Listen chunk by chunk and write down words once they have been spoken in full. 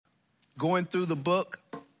going through the book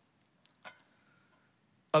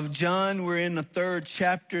of John. We're in the 3rd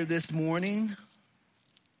chapter this morning.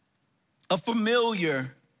 A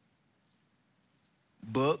familiar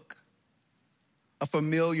book, a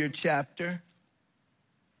familiar chapter.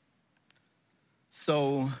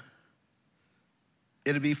 So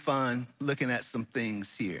it'll be fun looking at some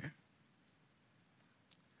things here.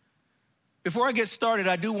 Before I get started,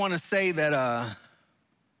 I do want to say that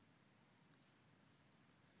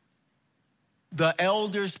the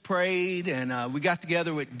elders prayed, and we got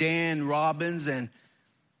together with Dan Robbins, and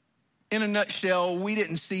in a nutshell, we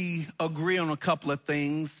didn't agree on a couple of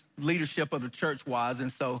things, leadership of the church-wise, and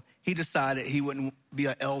so he decided he wouldn't be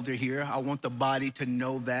an elder here. I want the body to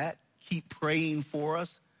know that. Keep praying for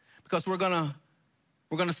us, because we're gonna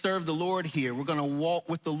serve the Lord here. We're gonna walk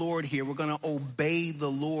with the Lord here. We're gonna obey the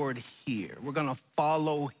Lord here. We're gonna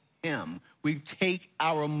follow him. We take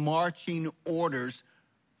our marching orders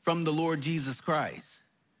from the Lord Jesus Christ.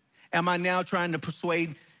 Am I now trying to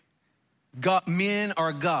persuade God, men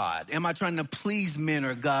or God? Am I trying to please men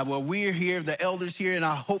or God? Well, we're here, the elders here, and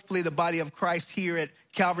hopefully the body of Christ here at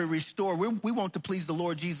Calvary Restore. We want to please the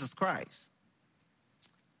Lord Jesus Christ.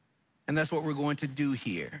 And that's what we're going to do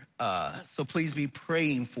here. So please be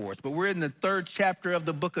praying for us. But we're in the 3rd chapter of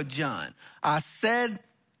the book of John. I said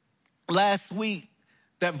last week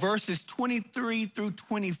that verses 23 through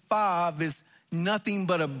 25 is nothing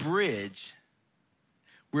but a bridge.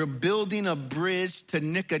 We're building a bridge to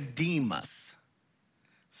Nicodemus.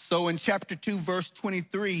 So in chapter 2, verse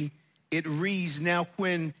 23, it reads, "Now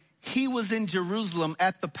when he was in Jerusalem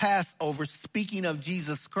at the Passover, speaking of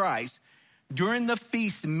Jesus Christ, during the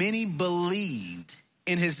feast, many believed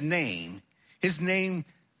in his name." His name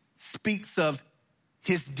speaks of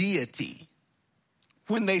his deity.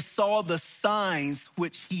 "When they saw the signs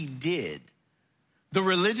which he did." The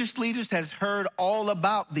religious leaders had heard all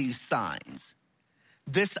about these signs.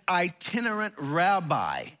 This itinerant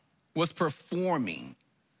rabbi was performing.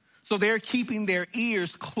 So they're keeping their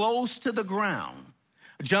ears close to the ground.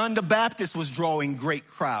 John the Baptist was drawing great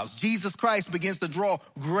crowds. Jesus Christ begins to draw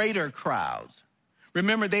greater crowds.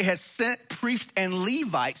 Remember, they had sent priests and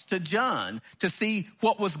Levites to John to see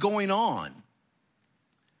what was going on.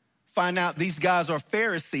 Find out these guys are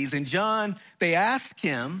Pharisees. And John, they asked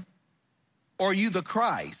him, "Are you the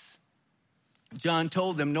Christ?" John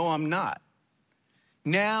told them, "No, I'm not."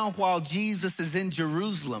 Now, while Jesus is in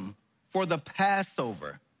Jerusalem for the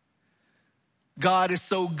Passover, God is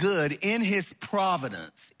so good in his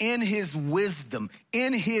providence, in his wisdom,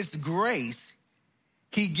 in his grace.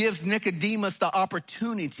 He gives Nicodemus the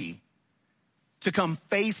opportunity to come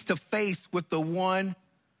face to face with the one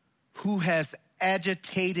who has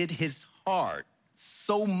agitated his heart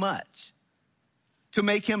so much to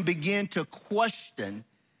make him begin to question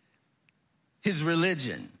his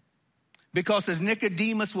religion. Because as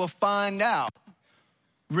Nicodemus will find out,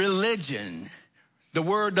 religion, the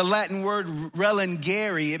Latin word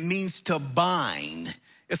relingere, it means to bind.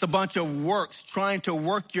 It's a bunch of works trying to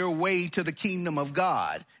work your way to the kingdom of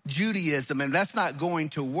God. Judaism, and that's not going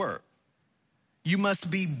to work. You must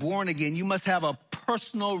be born again. You must have a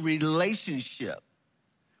personal relationship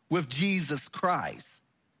with Jesus Christ.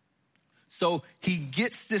 So he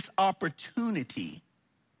gets this opportunity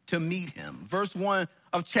to meet him. Verse 1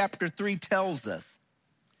 of chapter 3 tells us,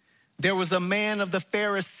 there was a man of the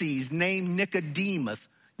Pharisees named Nicodemus.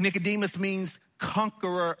 Nicodemus means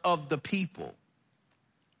conqueror of the people,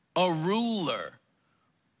 a ruler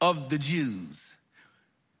of the Jews.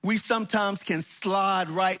 We sometimes can slide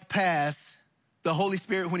right past the Holy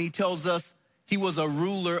Spirit when he tells us he was a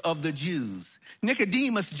ruler of the Jews.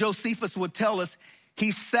 Nicodemus, Josephus would tell us,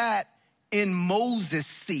 he sat in Moses'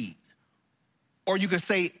 seat, or you could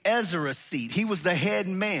say Ezra's seat. He was the head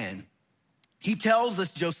man. He tells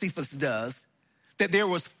us, Josephus does, that there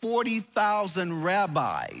was 40,000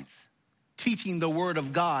 rabbis teaching the word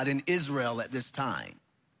of God in Israel at this time.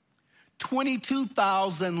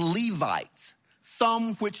 22,000 Levites,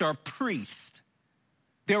 some which are priests.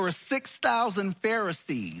 There were 6,000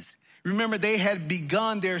 Pharisees. Remember, they had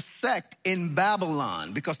begun their sect in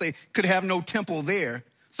Babylon because they could have no temple there.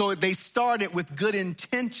 So they started with good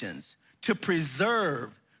intentions to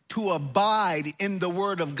preserve, to abide in the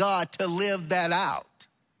word of God, to live that out.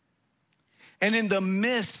 And in the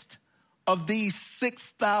midst of these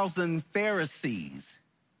 6,000 Pharisees,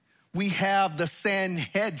 we have the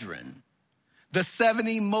Sanhedrin, the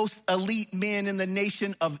 70 most elite men in the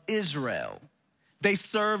nation of Israel. They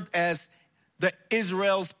served as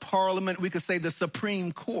Israel's parliament, we could say the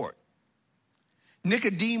Supreme Court.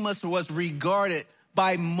 Nicodemus was regarded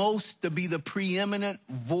by most to be the preeminent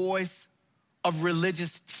voice of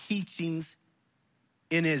religious teachings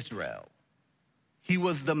in Israel. He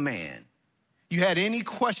was the man. You had any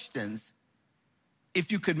questions,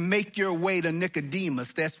 if you could make your way to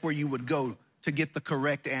Nicodemus, that's where you would go to get the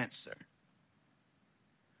correct answer.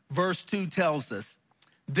 Verse 2 tells us,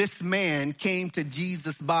 this man came to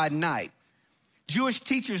Jesus by night. Jewish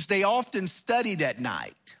teachers, they often studied at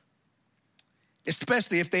night,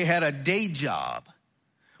 especially if they had a day job.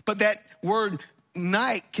 But that word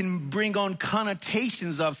night can bring on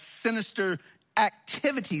connotations of sinister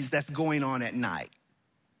activities that's going on at night.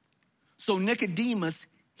 So Nicodemus,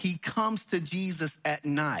 he comes to Jesus at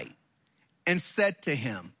night and said to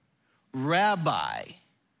him, Rabbi,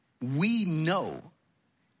 we know.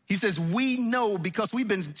 He says, we know because we've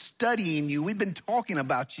been studying you. We've been talking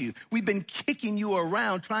about you. We've been kicking you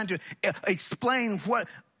around, trying to explain what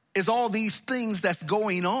is all these things that's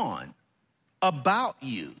going on about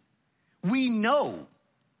you. We know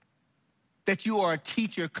that you are a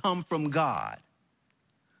teacher come from God.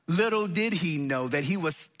 Little did he know that he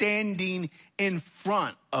was standing in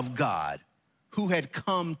front of God who had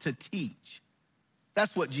come to teach.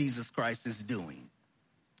 That's what Jesus Christ is doing.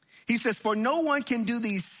 He says, for no one can do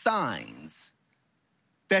these signs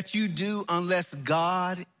that you do unless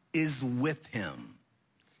God is with him.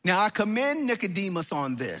 Now, I commend Nicodemus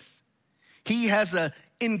on this. He has an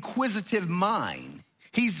inquisitive mind.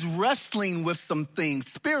 He's wrestling with some things,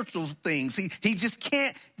 spiritual things. He just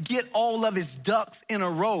can't get all of his ducks in a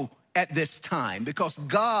row at this time because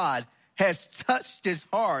God has touched his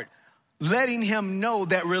heart, letting him know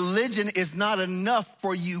that religion is not enough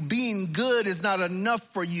for you. Being good is not enough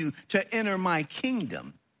for you to enter my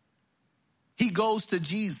kingdom. He goes to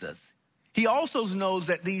Jesus. He also knows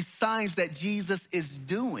that these signs that Jesus is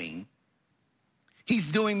doing,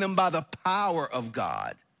 he's doing them by the power of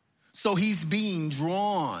God. So he's being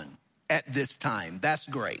drawn at this time. That's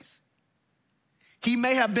grace. He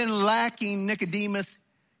may have been lacking Nicodemus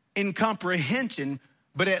in comprehension,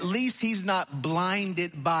 but at least he's not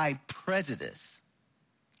blinded by prejudice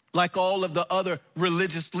like all of the other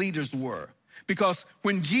religious leaders were. Because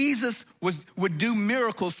when Jesus would do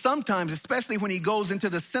miracles, sometimes, especially when he goes into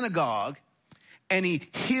the synagogue and he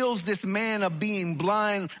heals this man of being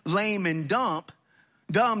blind, lame, and dumb,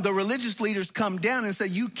 the religious leaders come down and say,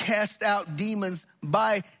 you cast out demons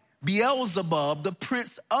by Beelzebub, the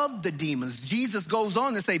prince of the demons. Jesus goes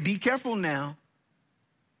on to say, be careful now.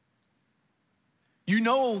 You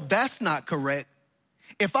know that's not correct.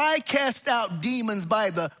 If I cast out demons by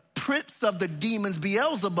the prince of the demons,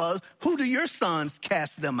 Beelzebub, who do your sons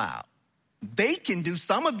cast them out? They can do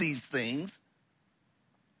some of these things.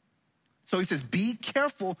 So he says, be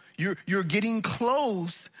careful. You're getting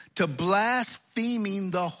close to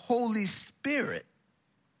blaspheming the Holy Spirit.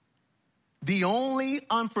 The only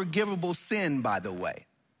unforgivable sin, by the way.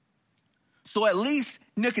 So at least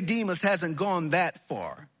Nicodemus hasn't gone that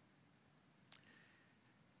far.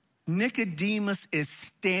 Nicodemus is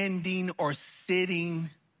standing or sitting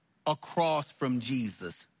across from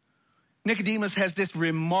Jesus. Nicodemus has this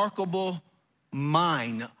remarkable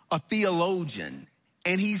mind, a theologian,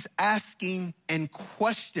 and he's asking and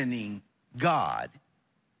questioning God.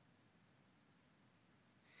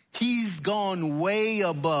 He's gone way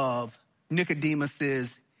above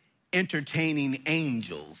Nicodemus's entertaining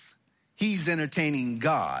angels. He's entertaining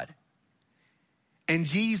God. And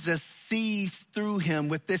Jesus sees through him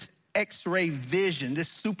with this X-ray vision, this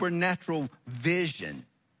supernatural vision.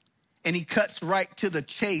 And he cuts right to the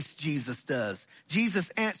chase, Jesus does. Jesus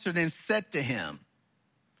answered and said to him,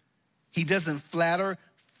 he doesn't flatter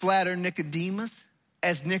Nicodemus,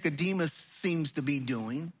 as Nicodemus seems to be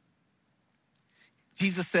doing.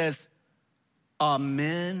 Jesus says,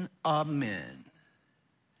 amen, amen.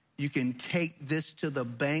 You can take this to the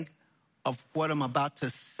bank of what I'm about to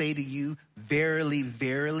say to you. Verily,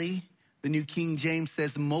 verily. The New King James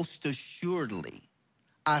says, most assuredly,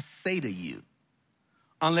 I say to you,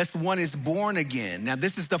 unless one is born again. Now,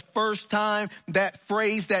 this is the first time that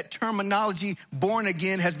phrase, that terminology, born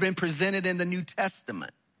again, has been presented in the New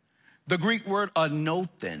Testament. The Greek word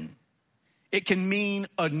anothen, it can mean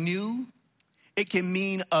anew, it can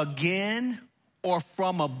mean again, or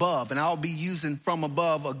from above. And I'll be using from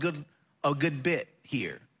above a good bit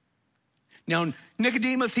here. Now,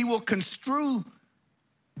 Nicodemus, he will construe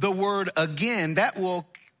the word again. That will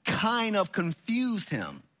kind of confuse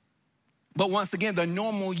him. But once again, the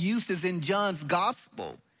normal uses in John's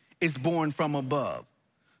gospel is born from above.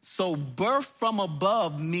 So birth from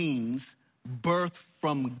above means birth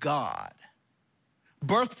from God.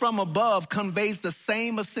 Birth from above conveys the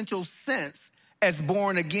same essential sense as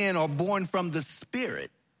born again or born from the Spirit,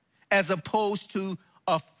 as opposed to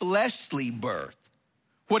a fleshly birth,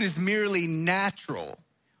 what is merely natural,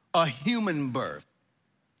 a human birth.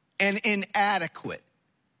 and inadequate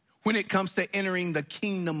when it comes to entering the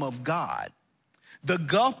kingdom of God. The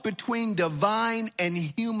gulf between divine and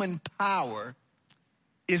human power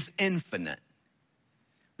is infinite.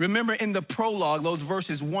 Remember in the prologue, those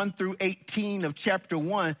verses 1 through 18 of chapter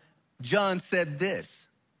 1, John said this,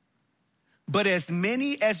 "But as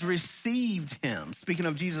many as received him," speaking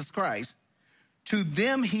of Jesus Christ, "to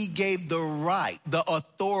them he gave the right, the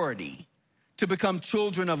authority to become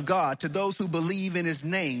children of God, to those who believe in his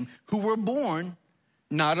name, who were born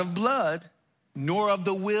not of blood, nor of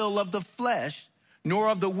the will of the flesh, nor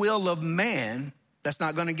of the will of man," that's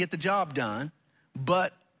not going to get the job done,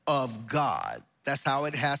 "but of God." That's how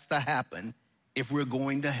it has to happen if we're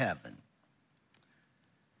going to heaven.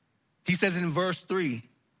 He says in verse 3,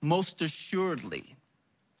 "Most assuredly,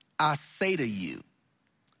 I say to you,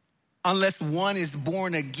 unless one is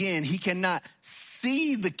born again, he cannot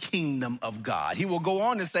see the kingdom of God." He will go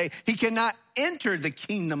on to say he cannot enter the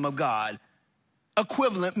kingdom of God.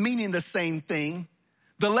 Equivalent, meaning the same thing.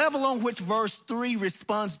 The level on which verse 3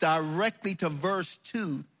 responds directly to verse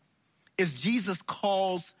 2 is Jesus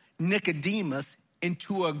calls Nicodemus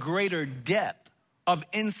into a greater depth of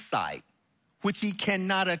insight, which he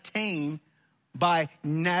cannot attain by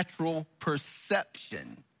natural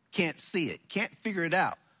perception. Can't see it, can't figure it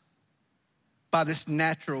out by this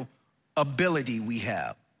natural ability we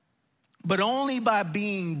have. But only by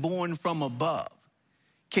being born from above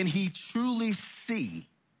can he truly see,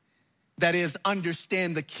 that is,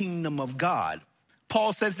 understand the kingdom of God.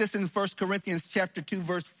 Paul says this in 1 Corinthians chapter 2,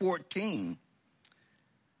 verse 14.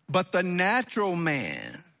 "But the natural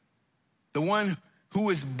man, the one who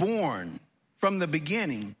is born from the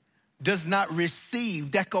beginning, does not receive,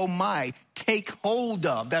 dekomai, take hold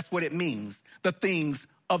of," that's what it means, "the things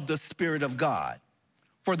of the Spirit of God.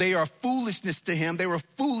 For they are foolishness to him. They were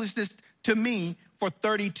foolishness to me for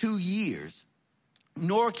 32 years.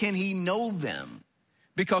 Nor can he know them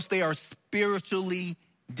because they are spiritually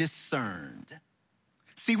discerned."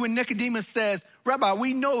 See, when Nicodemus says, "Rabbi,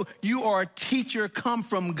 we know you are a teacher come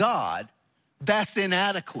from God," that's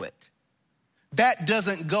inadequate. That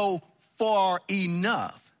doesn't go far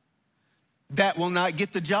enough. That will not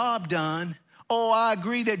get the job done. Oh, I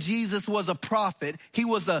agree that Jesus was a prophet. He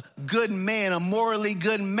was a good man, a morally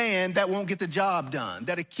good man. That won't get the job done.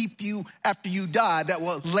 That'll keep you after you die. That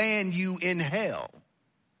will land you in hell.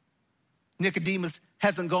 Nicodemus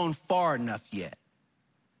hasn't gone far enough yet,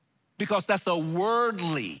 because that's a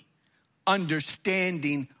worldly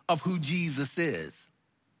understanding of who Jesus is.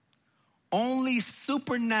 Only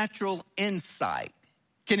supernatural insight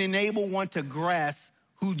can enable one to grasp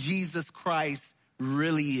who Jesus Christ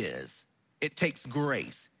really is. It takes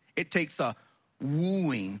grace. It takes a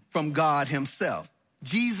wooing from God himself.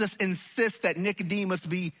 Jesus insists that Nicodemus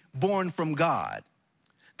be born from God.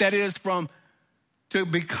 That is, to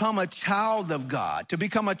become a child of God, to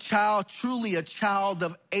become a child, truly a child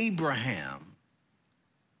of Abraham,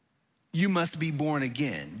 you must be born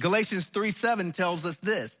again. Galatians 3:7 tells us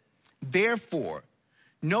this: "Therefore,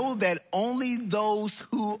 know that only those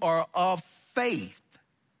who are of faith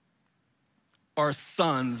are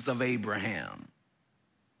sons of Abraham."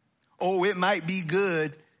 Oh, it might be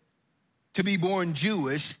good to be born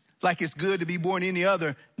Jewish, like it's good to be born any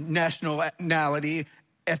other nationality,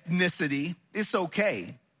 ethnicity. It's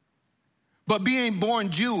okay. But being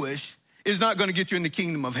born Jewish is not going to get you in the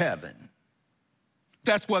kingdom of heaven.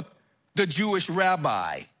 That's what the Jewish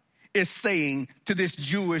rabbi is saying to this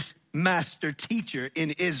Jewish master teacher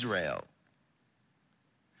in Israel.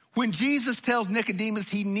 When Jesus tells Nicodemus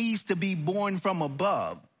he needs to be born from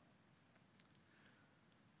above,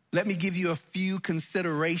 let me give you a few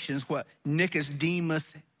considerations what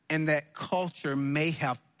Nicodemus and that culture may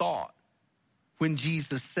have thought when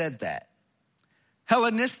Jesus said that.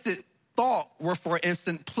 Hellenistic thought were, for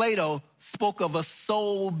instance, Plato spoke of a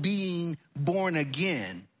soul being born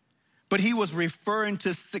again, but he was referring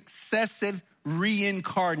to successive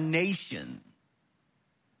reincarnation.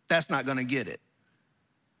 That's not going to get it.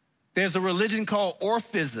 There's a religion called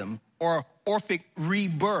Orphism, or Orphic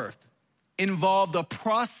rebirth, involved a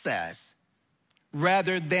process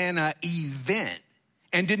rather than an event,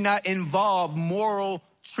 and did not involve moral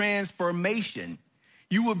transformation.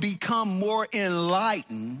 You will become more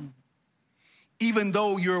enlightened even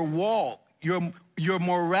though your walk, your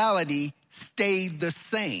morality stayed the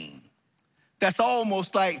same. That's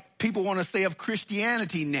almost like people want to say of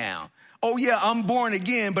Christianity now. Oh yeah, I'm born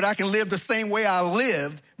again, but I can live the same way I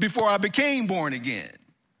lived before I became born again.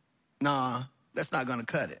 Nah, that's not going to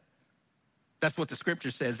cut it. That's what the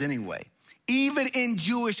scripture says anyway. Even in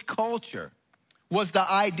Jewish culture was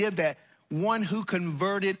the idea that one who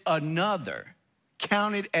converted another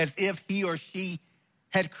counted as if he or she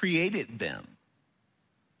had created them.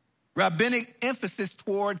 Rabbinic emphasis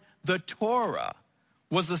toward the Torah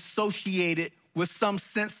was associated with some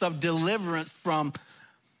sense of deliverance from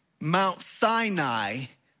Mount Sinai,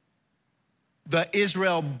 the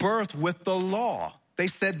Israel birth with the law. They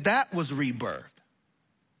said that was rebirth.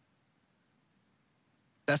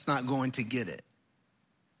 That's not going to get it.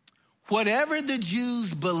 Whatever the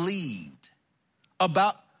Jews believed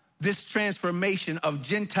about this transformation of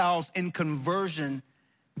Gentiles in conversion,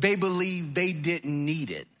 they believed they didn't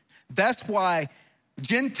need it. That's why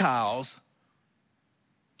Gentiles,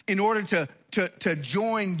 in order to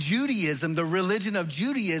join Judaism, the religion of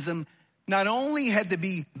Judaism, not only had to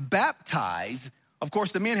be baptized, of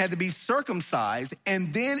course, the men had to be circumcised,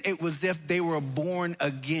 and then it was as if they were born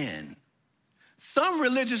again. Some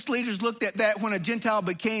religious leaders looked at that when a Gentile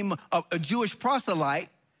became a Jewish proselyte,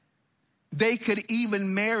 they could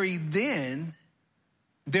even marry then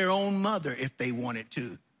their own mother if they wanted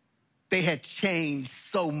to. They had changed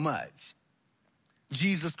so much.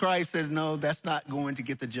 Jesus Christ says, no, that's not going to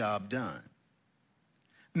get the job done.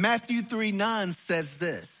 Matthew 3:9 says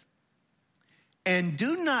this, and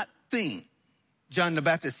do not think, John the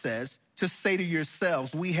Baptist says, to say to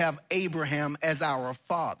yourselves, we have Abraham as our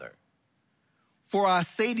father. For I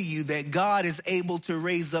say to you that God is able to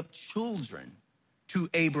raise up children to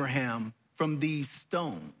Abraham from these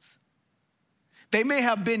stones. They may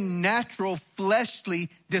have been natural, fleshly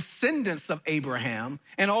descendants of Abraham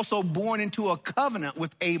and also born into a covenant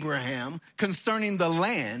with Abraham concerning the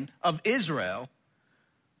land of Israel,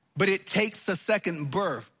 but it takes a second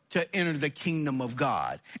birth to enter the kingdom of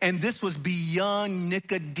God. And this was beyond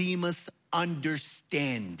Nicodemus'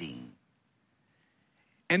 understanding.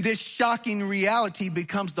 And this shocking reality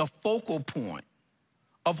becomes the focal point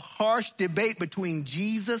of harsh debate between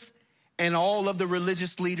Jesus and all of the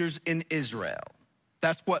religious leaders in Israel.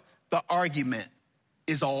 That's what the argument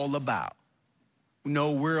is all about.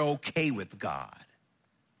 No, we're okay with God.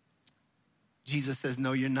 Jesus says,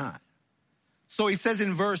 no, you're not. So he says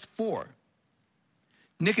in verse 4,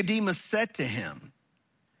 Nicodemus said to him,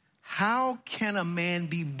 how can a man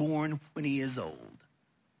be born when he is old?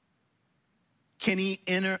 Can he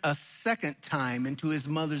enter a second time into his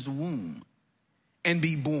mother's womb and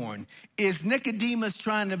be born? Is Nicodemus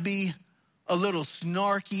trying to be a little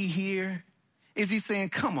snarky here? Is he saying,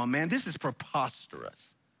 come on, man, this is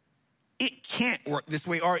preposterous. It can't work this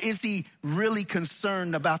way. Or is he really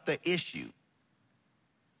concerned about the issue?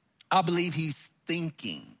 I believe he's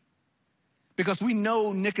thinking. Because we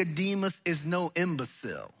know Nicodemus is no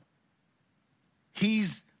imbecile.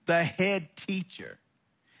 He's the head teacher.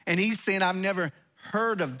 And he's saying, I've never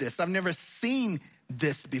heard of this. I've never seen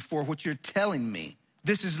this before, what you're telling me.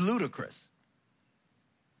 This is ludicrous.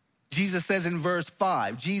 Jesus says in verse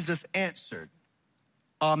 5, Jesus answered,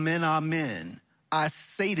 amen, amen. I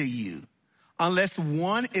say to you, unless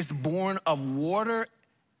one is born of water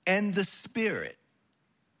and the Spirit,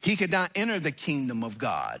 he could not enter the kingdom of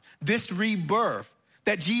God. This rebirth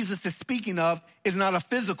that Jesus is speaking of is not a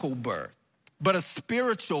physical birth, but a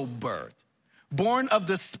spiritual birth. Born of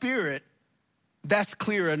the Spirit, that's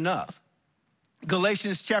clear enough.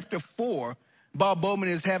 Galatians chapter 4, Bob Bowman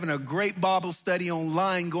is having a great Bible study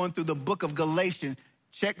online going through the book of Galatians.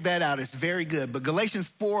 Check that out. It's very good. But Galatians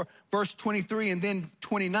 4, verse 23 and then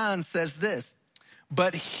 29 says this,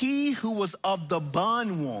 but he who was of the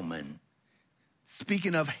bondwoman,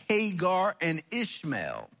 speaking of Hagar and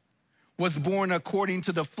Ishmael, was born according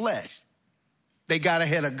to the flesh. They got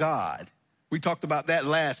ahead of God. We talked about that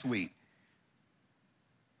last week.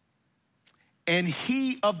 And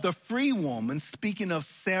he of the free woman, speaking of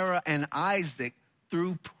Sarah and Isaac,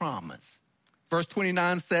 through promise. Verse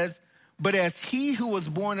 29 says, but as he who was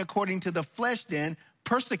born according to the flesh then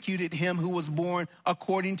persecuted him who was born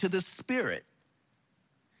according to the Spirit.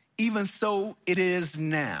 Even so it is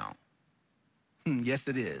now. Yes,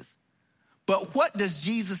 it is. But what does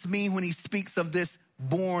Jesus mean when he speaks of this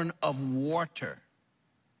born of water?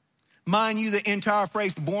 Mind you, the entire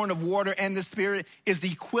phrase born of water and the Spirit is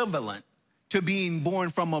equivalent to being born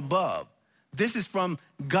from above. This is from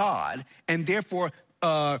God and therefore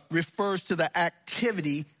refers to the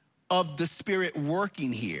activity of the Spirit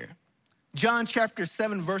working here. John chapter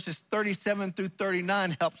 7 verses 37 through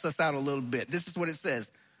 39 helps us out a little bit. This is what it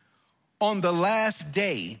says. On the last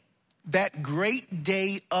day, that great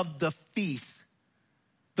day of the Feast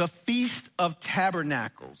of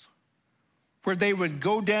Tabernacles, where they would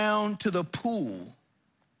go down to the pool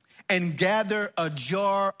and gather a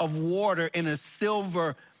jar of water in a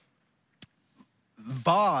silver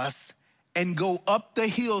vase and go up the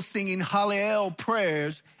hill singing Hallel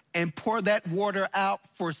prayers and pour that water out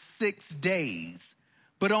for 6 days.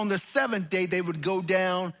 But on the seventh day, they would go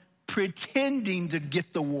down pretending to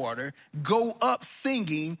get the water, go up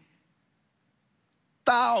singing.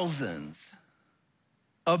 Thousands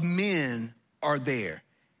of men are there.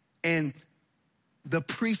 And the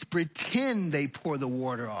priests pretend they pour the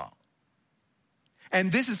water off.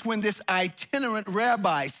 And this is when this itinerant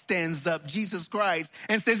rabbi stands up, Jesus Christ,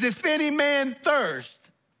 and says, if any man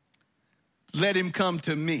thirst, let him come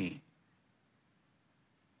to me.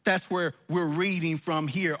 That's where we're reading from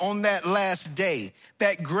here. On that last day,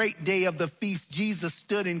 that great day of the feast, Jesus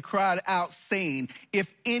stood and cried out, saying,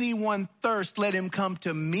 if anyone thirsts, let him come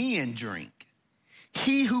to me and drink.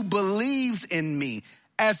 He who believes in me,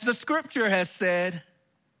 as the scripture has said,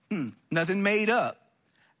 nothing made up,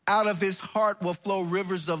 out of his heart will flow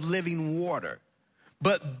rivers of living water.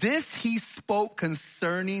 But this he spoke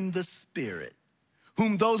concerning the Spirit,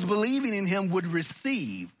 whom those believing in him would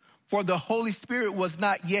receive. For the Holy Spirit was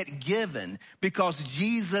not yet given, because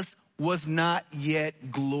Jesus was not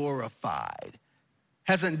yet glorified.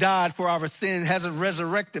 Hasn't died for our sins, hasn't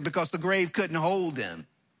resurrected because the grave couldn't hold him.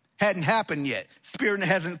 Hadn't happened yet. Spirit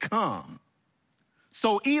hasn't come.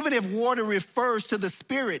 So even if water refers to the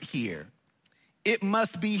Spirit here, it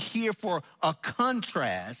must be here for a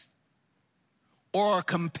contrast or a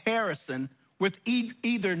comparison with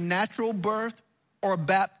either natural birth or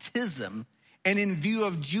baptism. And in view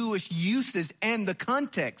of Jewish uses and the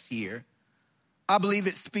context here, I believe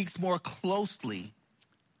it speaks more closely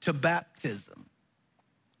to baptism.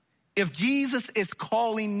 If Jesus is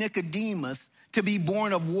calling Nicodemus to be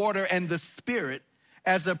born of water and the Spirit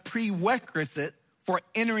as a prerequisite for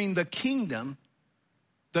entering the kingdom,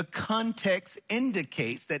 the context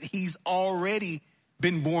indicates that he's already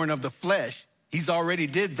been born of the flesh. He's already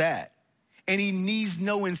did that. And he needs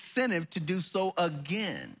no incentive to do so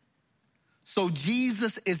again. So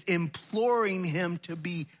Jesus is imploring him to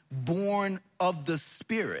be born of the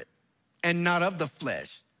Spirit and not of the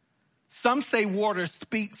flesh. Some say water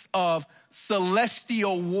speaks of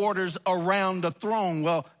celestial waters around the throne.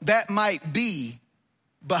 Well, that might be,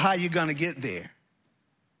 but how you going to get there?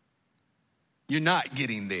 You're not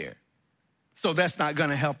getting there. So that's not going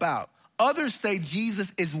to help out. Others say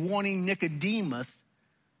Jesus is wanting Nicodemus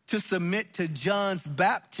to submit to John's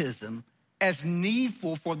baptism as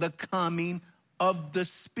needful for the coming of the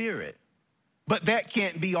Spirit. But that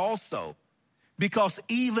can't be also, because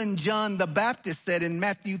even John the Baptist said in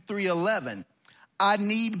Matthew 3:11,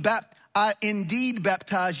 I indeed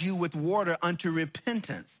baptize you with water unto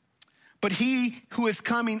repentance. But he who is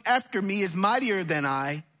coming after me is mightier than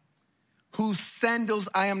I, whose sandals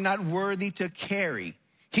I am not worthy to carry.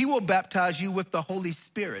 He will baptize you with the Holy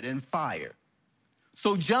Spirit and fire.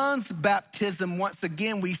 So John's baptism, once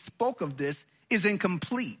again, we spoke of this, is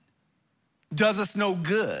incomplete. Does us no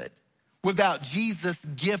good without Jesus'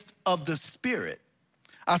 gift of the Spirit.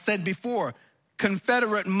 I said before,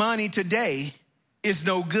 Confederate money today is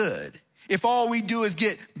no good. If all we do is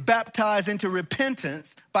get baptized into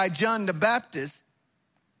repentance by John the Baptist,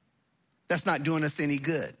 that's not doing us any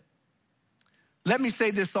good. Let me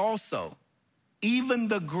say this also. Even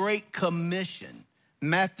the Great Commission,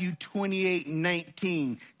 Matthew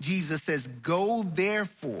 28:19, Jesus says, go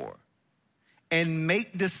therefore and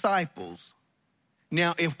make disciples.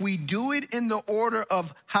 Now, if we do it in the order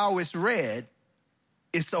of how it's read,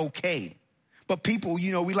 it's okay. But people,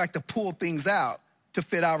 we like to pull things out to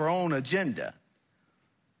fit our own agenda.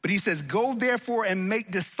 But he says, go therefore and make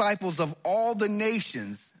disciples of all the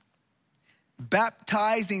nations,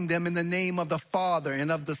 baptizing them in the name of the Father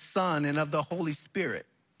and of the Son and of the Holy Spirit.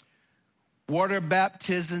 Water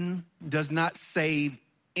baptism does not save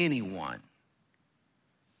anyone.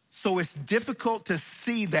 So it's difficult to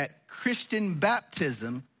see that Christian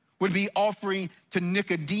baptism would be offering to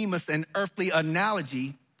Nicodemus an earthly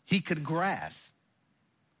analogy he could grasp.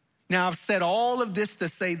 Now, I've said all of this to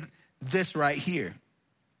say this right here.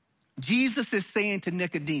 Jesus is saying to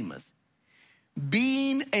Nicodemus,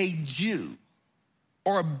 being a Jew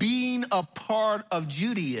or being a part of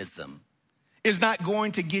Judaism is not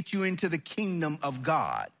going to get you into the kingdom of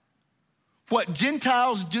God. What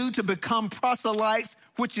Gentiles do to become proselytes,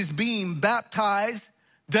 which is being baptized,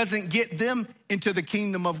 doesn't get them into the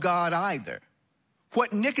kingdom of God either.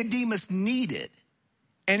 What Nicodemus needed,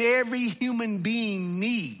 and every human being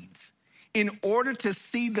needs, in order to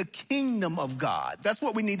see the kingdom of God, that's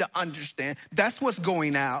what we need to understand. That's what's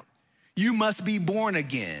going out. You must be born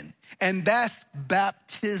again. And that's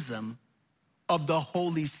baptism of the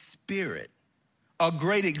Holy Spirit. A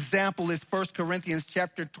great example is 1 Corinthians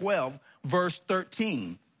chapter 12, verse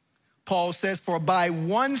 13. Paul says, for by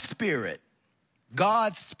one Spirit,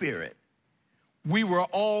 God's Spirit, we were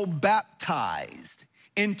all baptized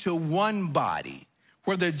into one body,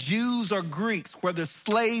 whether Jews or Greeks, whether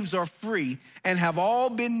slaves or free, and have all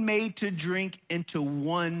been made to drink into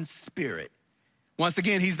one spirit. Once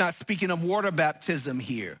again, he's not speaking of water baptism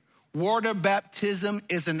here. Water baptism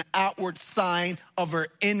is an outward sign of our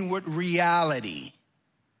inward reality.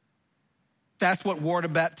 That's what water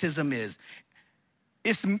baptism is.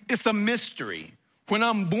 It's a mystery. When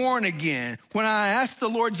I'm born again, when I asked the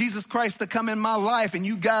Lord Jesus Christ to come in my life, and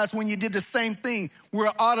you guys, when you did the same thing,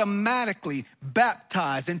 we're automatically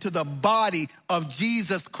baptized into the body of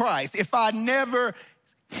Jesus Christ. If I never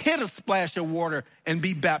hit a splash of water and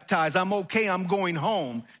be baptized, I'm okay, I'm going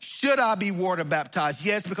home. Should I be water baptized?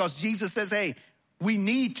 Yes, because Jesus says, hey, we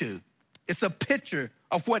need to. It's a picture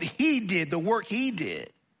of what he did, the work he did.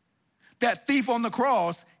 That thief on the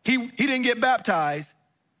cross, he didn't get baptized,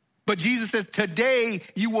 but Jesus says, today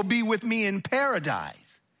you will be with me in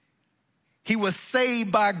paradise. He was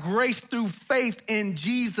saved by grace through faith in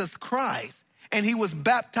Jesus Christ, and he was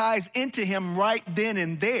baptized into him right then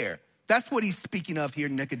and there. That's what he's speaking of here,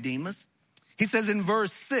 Nicodemus. He says in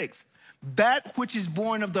verse 6, that which is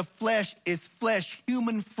born of the flesh is flesh,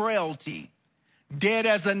 human frailty, dead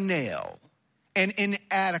as a nail, and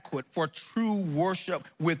inadequate for true worship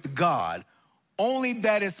with God. Only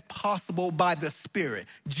that is possible by the Spirit.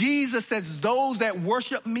 Jesus says those that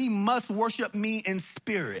worship me must worship me in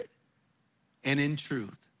spirit and in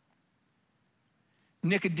truth.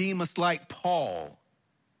 Nicodemus, like Paul,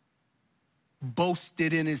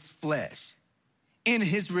 boasted in his flesh, in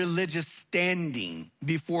his religious standing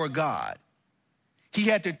before God. He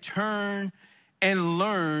had to turn and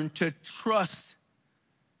learn to trust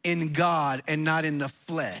in God and not in the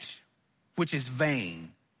flesh, which is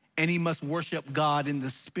vain. And he must worship God in the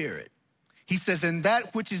spirit. He says, and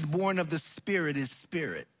that which is born of the spirit is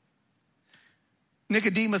spirit.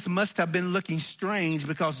 Nicodemus must have been looking strange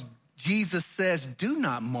because Jesus says, do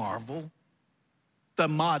not marvel,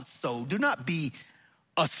 thaumazo, do not be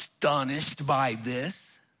astonished by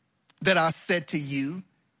this, that I said to you,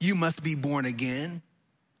 you must be born again.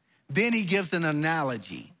 Then he gives an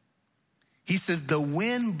analogy. He says, the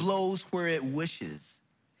wind blows where it wishes,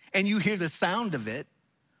 and you hear the sound of it,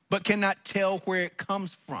 but cannot tell where it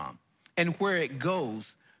comes from and where it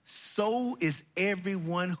goes. So is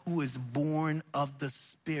everyone who is born of the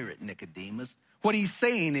Spirit, Nicodemus. What he's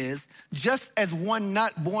saying is, just as one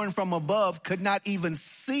not born from above could not even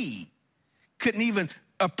see, couldn't even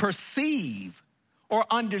perceive or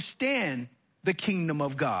understand the kingdom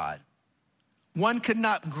of God, one could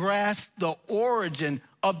not grasp the origin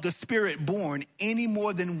of the Spirit born any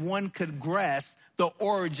more than one could grasp the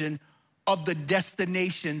origin of the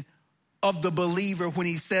destination of the believer when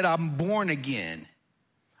he said, I'm born again.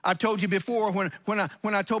 I told you before when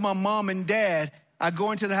I told my mom and dad, I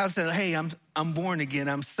go into the house and say, hey, I'm born again,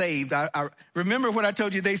 I'm saved. I remember what I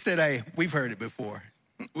told you. They said, hey, we've heard it before.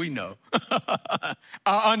 We know. I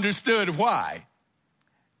understood why.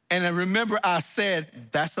 And I remember I said,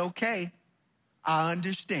 that's okay. I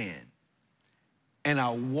understand. And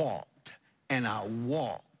I walked and I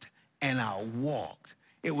walked and I walked.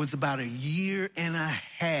 It was about a year and a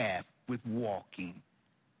half with walking.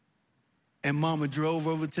 And Mama drove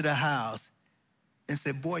over to the house and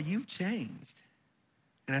said, boy, you've changed.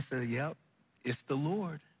 And I said, yep, it's the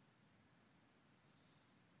Lord.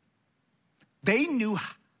 They knew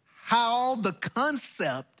how the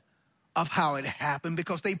concept of how it happened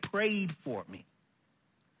because they prayed for me.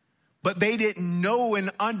 But they didn't know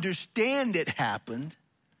and understand it happened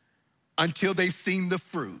until they seen the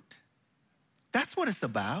fruit. That's what it's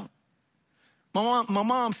about. My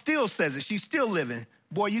mom still says it. She's still living.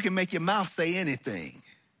 Boy, you can make your mouth say anything.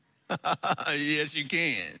 Yes, you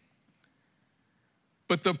can.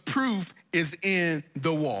 But the proof is in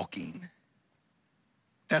the walking.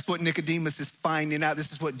 That's what Nicodemus is finding out.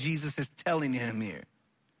 This is what Jesus is telling him here.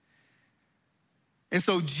 And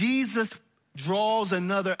so Jesus draws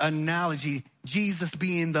another analogy, Jesus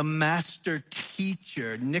being the master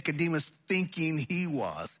teacher, Nicodemus thinking he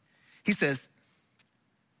was. He says,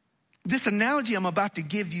 this analogy I'm about to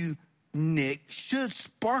give you, Nick, should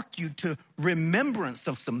spark you to remembrance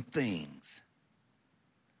of some things.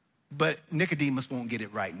 But Nicodemus won't get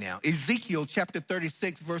it right now. Ezekiel chapter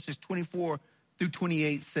 36, verses 24 through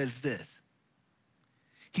 28 says this.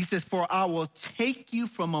 He says, for I will take you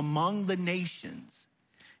from among the nations,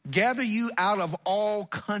 gather you out of all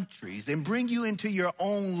countries, and bring you into your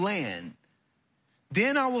own land.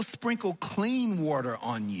 Then I will sprinkle clean water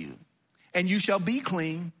on you, and you shall be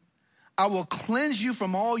clean. I will cleanse you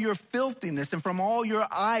from all your filthiness and from all your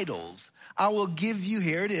idols. I will give you,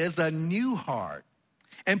 here it is, a new heart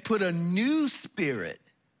and put a new spirit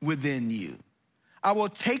within you. I will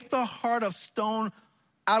take the heart of stone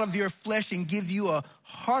out of your flesh and give you a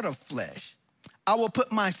heart of flesh. I will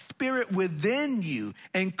put my spirit within you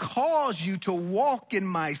and cause you to walk in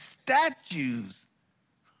my statutes,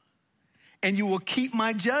 and you will keep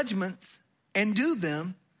my judgments and do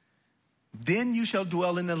them. Then you shall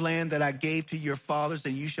dwell in the land that I gave to your fathers,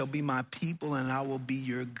 and you shall be my people, and I will be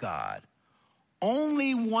your God.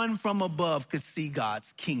 Only one from above could see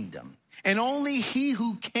God's kingdom, and only he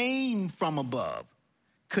who came from above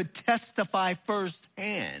could testify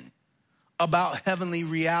firsthand about heavenly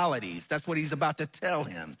realities. That's what he's about to tell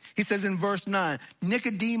him. He says in verse 9,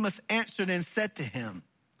 Nicodemus answered and said to him,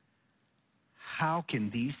 how can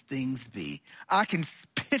these things be? I can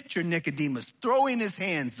picture Nicodemus throwing his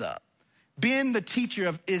hands up, being the teacher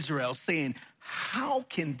of Israel, saying, how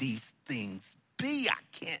can these things be? I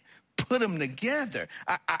can't put them together.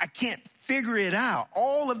 I can't figure it out.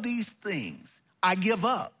 All of these things, I give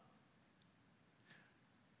up.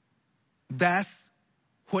 That's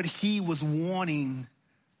what he was wanting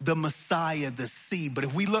the Messiah to see. But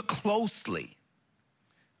if we look closely,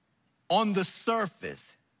 on the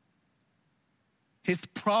surface, his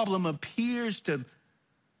problem appears to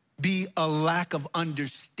be a lack of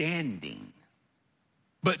understanding.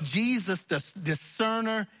 But Jesus, the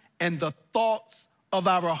discerner and the thoughts of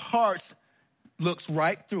our hearts, looks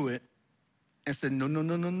right through it and said,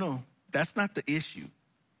 no. That's not the issue.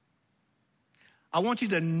 I want you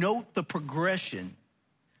to note the progression,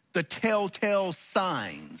 the telltale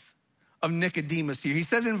signs of Nicodemus here. He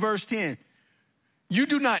says in verse 10, you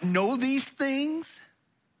do not know these things?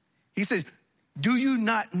 He says, do you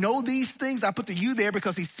not know these things? I put the you there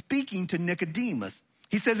because he's speaking to Nicodemus.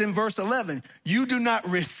 He says in verse 11, you do not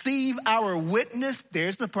receive our witness.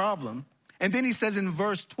 There's the problem. And then he says in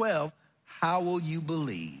verse 12, how will you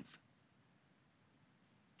believe?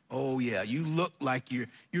 Oh yeah, you look like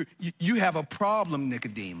you have a problem,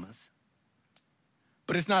 Nicodemus.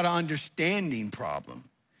 But it's not an understanding problem.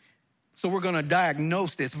 So we're going to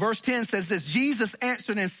diagnose this. Verse 10 says this, Jesus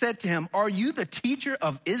answered and said to him, are you the teacher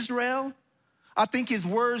of Israel? I think his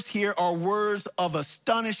words here are words of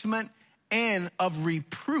astonishment and of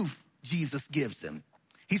reproof Jesus gives him.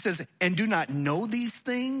 He says, and do not know these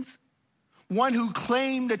things? One who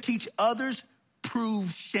claimed to teach others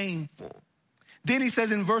proved shameful. Then he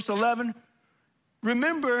says in verse 11,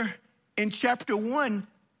 remember in chapter 1,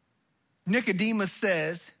 Nicodemus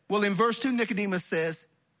says, in verse 2, Nicodemus says,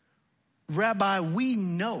 Rabbi, we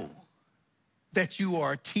know that you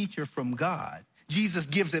are a teacher from God. Jesus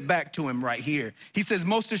gives it back to him right here. He says,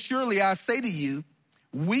 most assuredly, I say to you,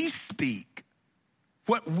 we speak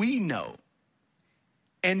what we know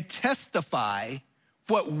and testify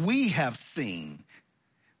what we have seen.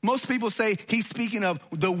 Most people say he's speaking of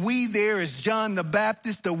the we there is John the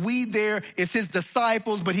Baptist. The we there is his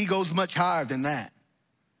disciples, but he goes much higher than that.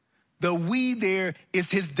 The we there is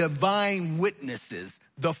his divine witnesses,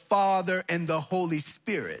 the Father and the Holy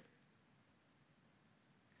Spirit.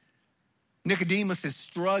 Nicodemus is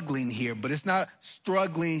struggling here, but it's not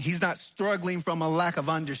struggling. He's not struggling from a lack of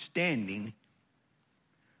understanding.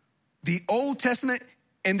 The Old Testament,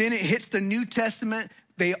 and then it hits the New Testament,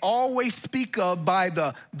 they always speak of by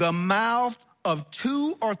the mouth of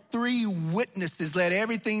 2 or 3 witnesses, let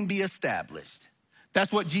everything be established.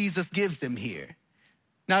 That's what Jesus gives them here.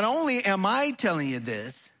 Not only am I telling you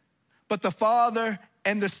this, but the Father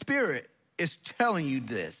and the Spirit is telling you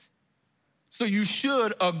this. So you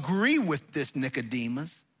should agree with this,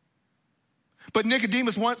 Nicodemus. But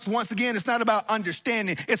Nicodemus, once again, it's not about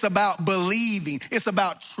understanding. It's about believing. It's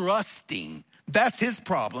about trusting. That's his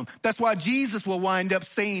problem. That's why Jesus will wind up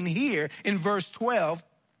saying here in verse 12,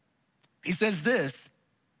 he says this,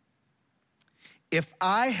 if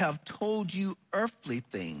I have told you earthly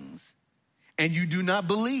things and you do not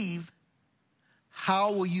believe,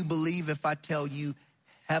 how will you believe if I tell you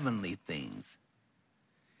heavenly things?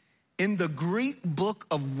 In the Greek book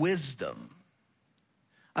of wisdom,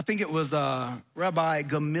 I think it was Rabbi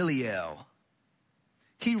Gamaliel,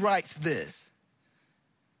 he writes this.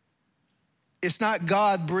 It's not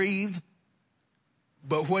God-breathed,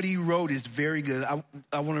 but what he wrote is very good.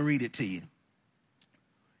 I want to read it to you.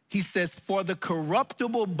 He says, for the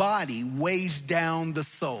corruptible body weighs down the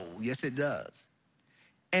soul. Yes, it does.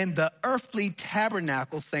 And the earthly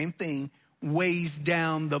tabernacle, same thing, weighs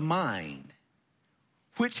down the mind,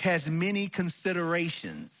 which has many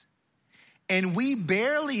considerations. And we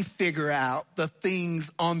barely figure out the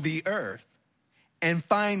things on the earth and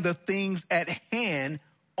find the things at hand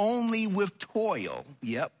only with toil.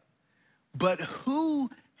 Yep. But who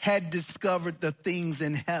had discovered the things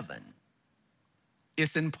in heaven?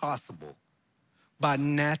 It's impossible by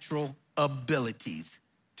natural abilities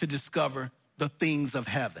to discover the things of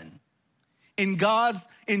heaven. In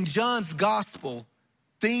John's gospel,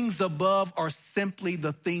 things above are simply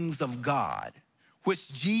the things of God,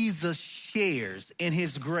 which Jesus shares in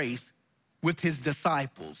his grace with his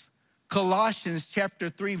disciples. Colossians chapter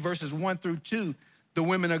 3, verses 1 through 2, the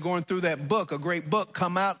women are going through that book, a great book.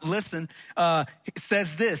 Come out, listen. It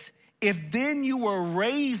says this: if then you were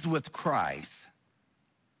raised with Christ,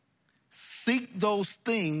 seek those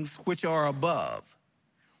things which are above,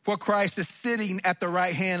 where Christ is sitting at the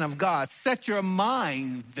right hand of God. Set your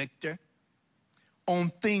mind, Victor,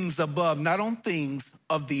 on things above, not on things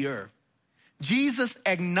of the earth. Jesus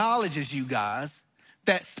acknowledges, you guys,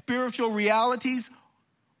 that spiritual realities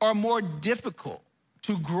are more difficult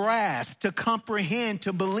to grasp, to comprehend,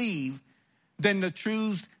 to believe than the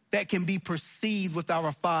truths that can be perceived with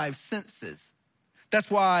our five senses. That's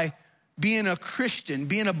why being a Christian,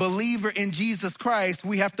 being a believer in Jesus Christ,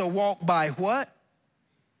 we have to walk by what?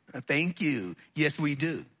 Thank you. Yes, we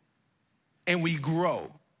do. And we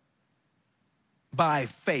grow by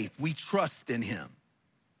faith. We trust in him.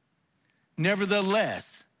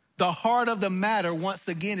 Nevertheless, the heart of the matter, once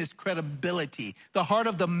again, is credibility. The heart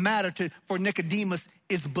of the matter for Nicodemus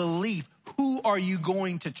is belief. Who are you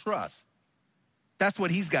going to trust? That's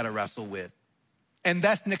what he's got to wrestle with. And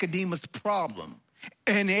that's Nicodemus' problem,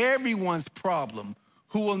 and everyone's problem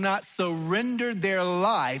who will not surrender their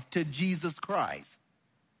life to Jesus Christ.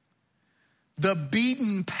 The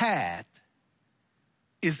beaten path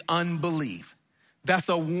is unbelief. That's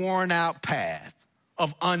a worn out path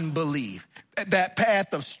of unbelief. That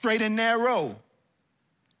path of straight and narrow,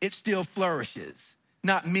 it still flourishes.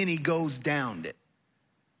 Not many goes down it.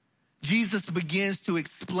 Jesus begins to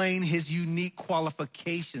explain his unique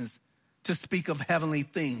qualifications to speak of heavenly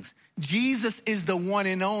things. Jesus is the one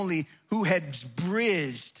and only who had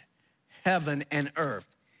bridged heaven and earth.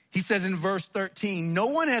 He says in verse 13, no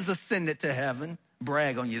one has ascended to heaven.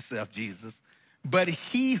 Brag on yourself, Jesus. But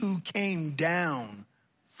he who came down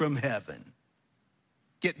from heaven.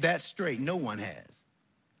 Get that straight. No one has.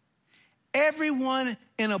 Everyone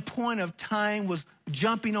in a point of time was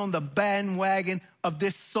jumping on the bandwagon of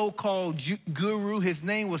this so-called guru. His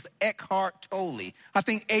name was Eckhart Tolle. I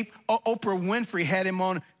think Oprah Winfrey had him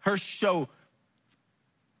on her show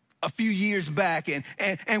a few years back.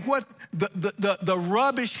 And what the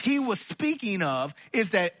rubbish he was speaking of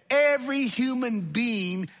is that every human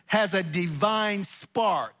being has a divine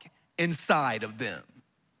spark inside of them.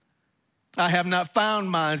 I have not found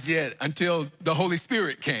mine yet until the Holy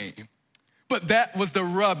Spirit came. But that was the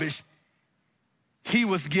rubbish he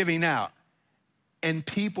was giving out. And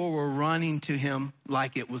people were running to him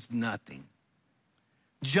like it was nothing.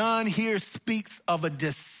 John here speaks of a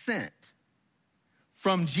descent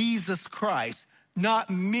from Jesus Christ, not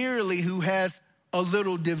merely who has a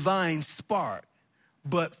little divine spark,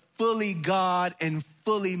 but fully God and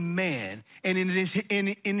fully man. And in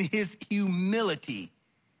his humility,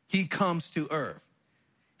 he comes to earth.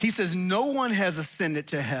 He says, no one has ascended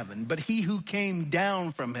to heaven, but he who came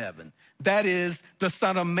down from heaven, that is the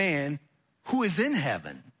Son of Man who is in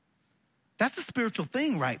heaven. That's a spiritual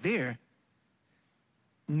thing right there.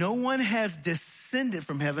 No one has descended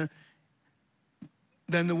from heaven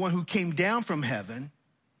than the one who came down from heaven,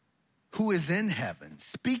 who is in heaven.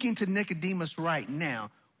 Speaking to Nicodemus right now,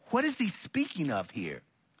 what is he speaking of here?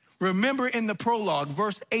 Remember in the prologue,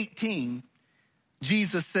 verse 18,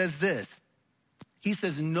 Jesus says this. He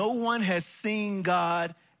says, no one has seen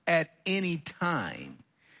God at any time.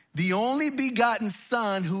 The only begotten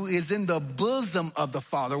Son who is in the bosom of the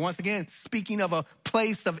Father. Once again, speaking of a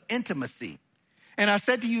place of intimacy. And I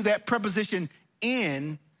said to you that preposition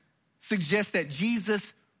in suggests that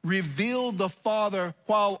Jesus revealed the Father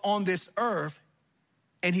while on this earth,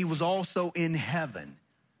 and he was also in heaven.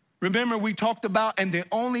 Remember, we talked about, and the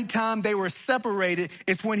only time they were separated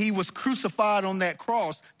is when he was crucified on that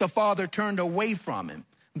cross. The Father turned away from him.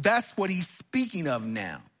 That's what he's speaking of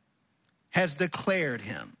now, has declared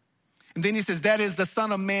him. And then he says, that is the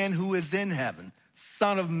Son of Man who is in heaven.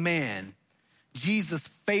 Son of Man, Jesus'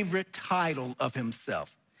 favorite title of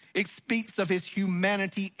himself. It speaks of his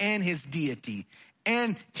humanity and his deity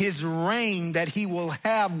and his reign that he will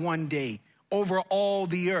have one day over all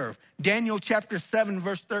the earth. Daniel chapter 7,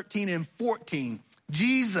 verse 13 and 14.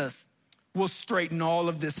 Jesus will straighten all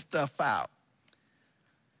of this stuff out.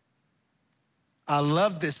 I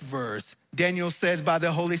love this verse. Daniel says by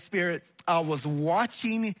the Holy Spirit, I was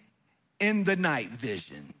watching in the night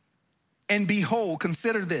vision. And behold,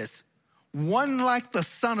 consider this, one like the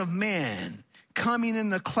Son of Man coming in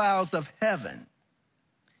the clouds of heaven.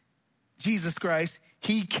 Jesus Christ,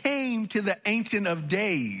 he came to the Ancient of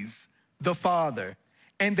Days, the Father,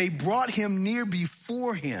 and they brought him near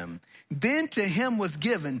before him. Then to him was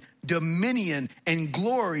given dominion and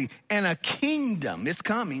glory and a kingdom, it's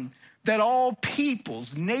coming, that all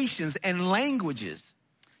peoples, nations, and languages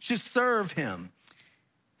should serve him.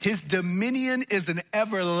 His dominion is an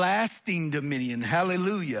everlasting dominion,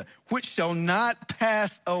 hallelujah, which shall not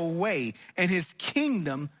pass away, and his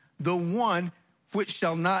kingdom the one which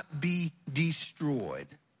shall not be destroyed.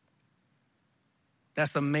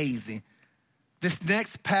 That's amazing. This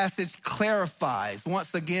next passage clarifies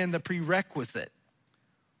once again the prerequisite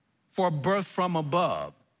for birth from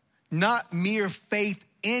above, not mere faith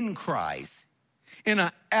in Christ in an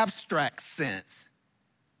abstract sense.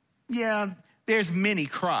 Yeah, there's many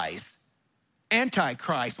Christs.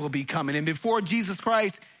 Antichrist will be coming. And before Jesus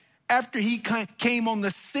Christ, after he came on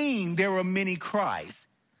the scene, there were many Christs.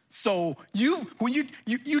 So when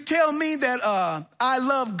you tell me that I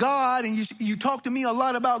love God and you talk to me a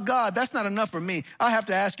lot about God, that's not enough for me. I have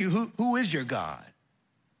to ask you, who is your God?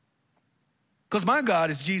 Because my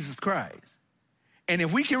God is Jesus Christ. And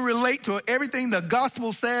if we can relate to everything the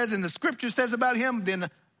gospel says and the scripture says about him, then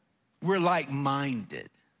we're like-minded.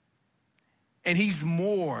 And he's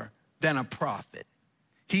more than a prophet.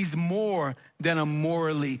 He's more than a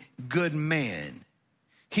morally good man.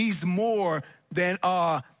 He's more than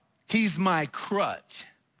he's my crutch.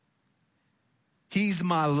 He's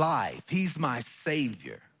my life. He's my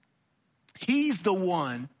savior. He's the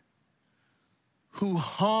one who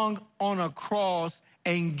hung on a cross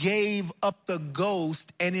and gave up the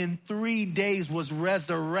ghost and in 3 days was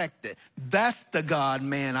resurrected. That's the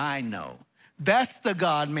God-man I know. That's the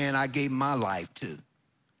God-man I gave my life to.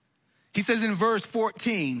 He says in verse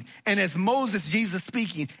 14, and as Moses, Jesus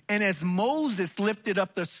speaking, and as Moses lifted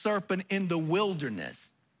up the serpent in the wilderness,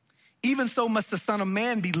 even so must the Son of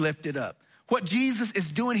Man be lifted up. What Jesus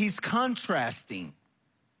is doing, he's contrasting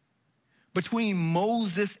between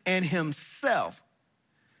Moses and himself.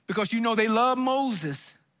 Because you know they love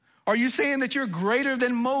Moses. Are you saying that you're greater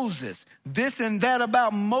than Moses? This and that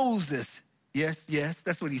about Moses. Yes,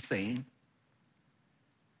 that's what he's saying.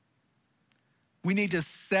 We need to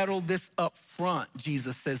settle this up front,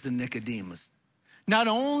 Jesus says to Nicodemus. Not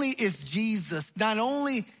only is Jesus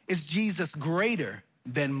greater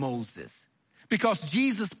than Moses, because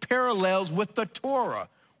Jesus parallels with the Torah,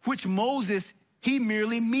 which Moses, he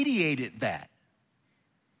merely mediated that.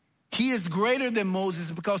 He is greater than Moses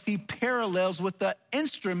because he parallels with the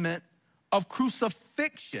instrument of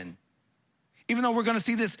crucifixion. Even though we're going to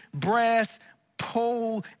see this brass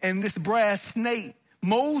pole and this brass snake,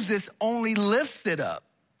 Moses only lifts it up.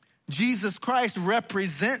 Jesus Christ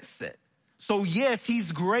represents it. So yes,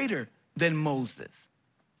 he's greater than Moses.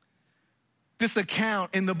 This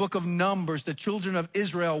account in the book of Numbers, the children of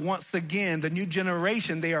Israel, once again, the new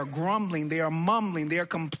generation, they are grumbling, they are mumbling, they are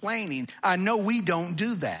complaining. I know we don't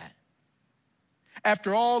do that.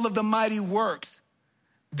 After all of the mighty works,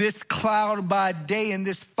 this cloud by day and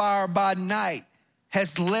this fire by night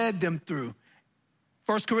has led them through.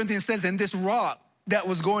 1 Corinthians says, and this rock that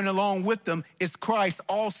was going along with them is Christ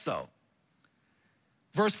also.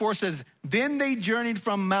 Verse 4 says, then they journeyed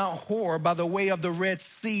from Mount Hor by the way of the Red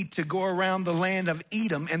Sea to go around the land of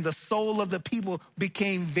Edom, and the soul of the people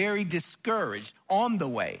became very discouraged on the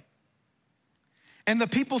way. And the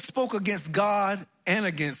people spoke against God and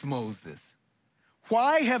against Moses.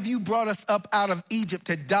 Why have you brought us up out of Egypt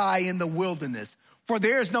to die in the wilderness? For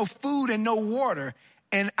there is no food and no water,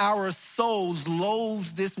 and our souls loathe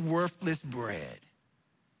this worthless bread.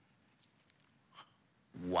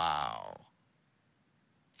 Wow.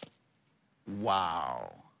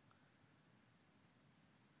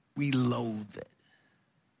 We loathe it.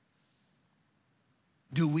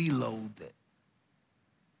 Do we loathe it?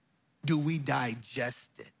 Do we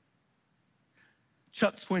digest it?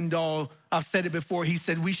 Chuck Swindoll, I've said it before, he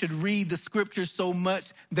said we should read the scriptures so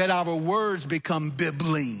much that our words become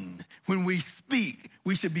bibline. When we speak,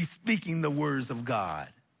 we should be speaking the words of God.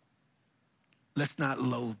 Let's not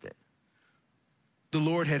loathe it. The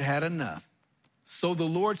Lord had had enough. So the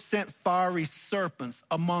Lord sent fiery serpents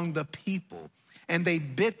among the people, and they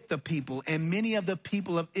bit the people, and many of the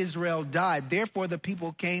people of Israel died. Therefore the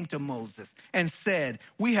people came to Moses and said,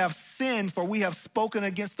 we have sinned, for we have spoken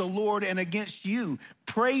against the Lord and against you.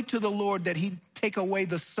 Pray to the Lord that he take away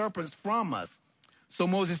the serpents from us. So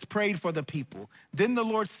Moses prayed for the people. Then the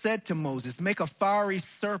Lord said to Moses, make a fiery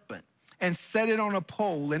serpent and set it on a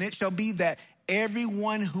pole, and it shall be that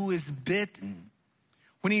everyone who is bitten,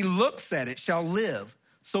 when he looks at it, shall live.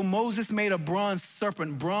 So Moses made a bronze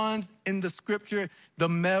serpent. Bronze in the scripture, the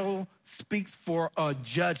metal speaks for a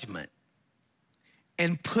judgment,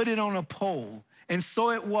 and put it on a pole. And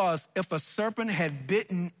so it was, if a serpent had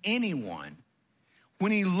bitten anyone,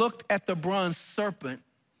 when he looked at the bronze serpent,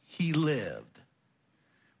 he lived.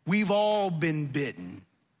 We've all been bitten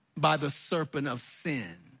by the serpent of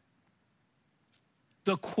sin.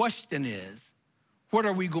 The question is, what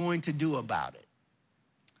are we going to do about it?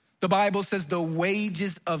 The Bible says the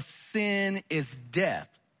wages of sin is death.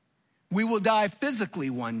 We will die physically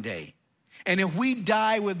one day. And if we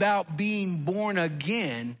die without being born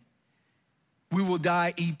again, we will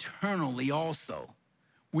die eternally also.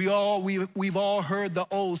 We've all heard the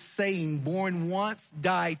old saying, born once,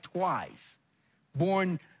 die twice.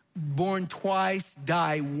 Born twice,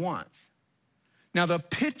 die once. Now, the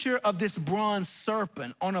picture of this bronze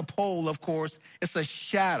serpent on a pole, of course, it's a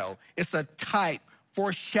shadow. It's a type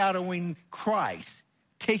foreshadowing Christ,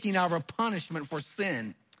 taking our punishment for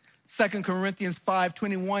sin. 2 Corinthians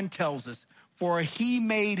 5:21 tells us, for he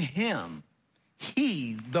made him,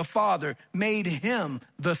 he, the Father, made him,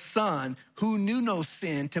 the Son, who knew no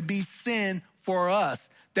sin, to be sin for us,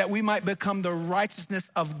 that we might become the righteousness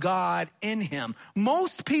of God in him.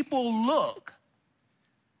 Most people look,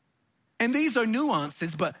 and these are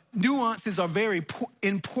nuances, but nuances are very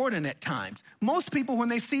important at times. Most people, when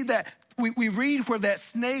they see that, we read where that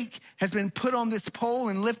snake has been put on this pole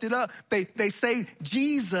and lifted up, they say,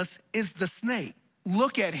 Jesus is the snake.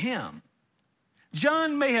 Look at him.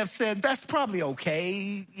 John may have said, that's probably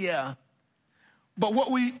okay, yeah. But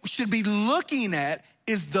what we should be looking at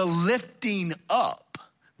is the lifting up.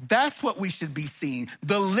 That's what we should be seeing,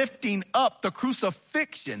 the lifting up, the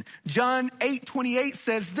crucifixion. John 8:28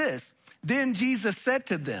 says this, then Jesus said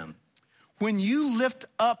to them, when you lift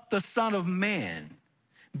up the Son of Man,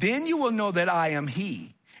 then you will know that I am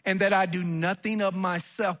he, and that I do nothing of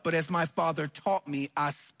myself, but as my Father taught me, I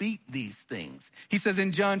speak these things. He says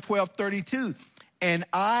in John 12:32, and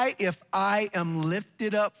I, if I am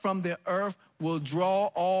lifted up from the earth, will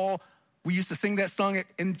draw all. We used to sing that song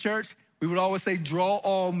in church. We would always say, draw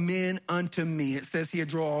all men unto me. It says here,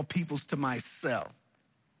 draw all peoples to myself.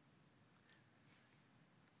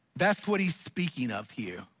 That's what he's speaking of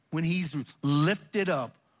here. When he's lifted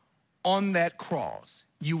up on that cross,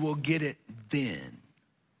 you will get it then.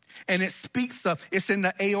 And it speaks of, it's in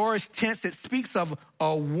the aorist tense, it speaks of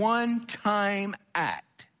a one-time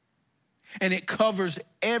act. And it covers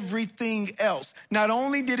everything else. Not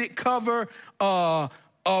only did it cover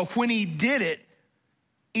when he did it,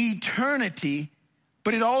 eternity,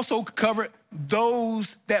 but it also covered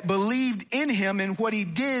those that believed in him and what he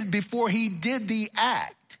did before he did the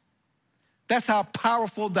act. That's how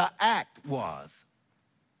powerful the act was.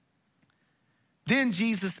 Then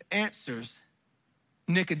Jesus answers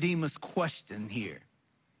Nicodemus' question here.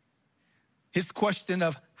 His question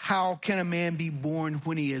of how can a man be born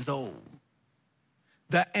when he is old?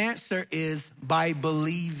 The answer is by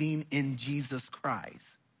believing in Jesus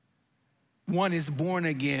Christ. One is born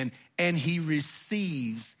again and he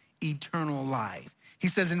receives eternal life. He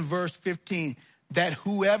says in verse 15 that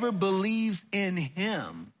whoever believes in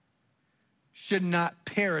him should not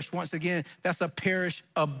perish. Once again, that's a perish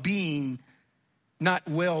of being, not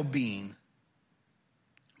well-being,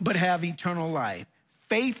 but have eternal life.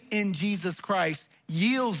 Faith in Jesus Christ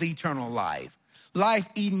yields eternal life. Life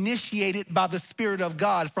initiated by the Spirit of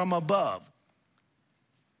God from above.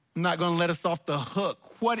 I'm not going to let us off the hook.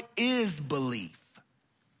 What is belief?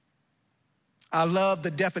 I love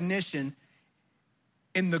the definition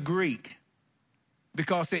in the Greek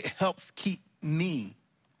because it helps keep me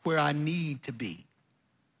where I need to be.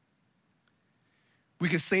 We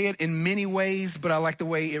can say it in many ways, but I like the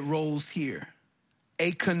way it rolls here.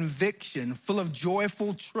 A conviction full of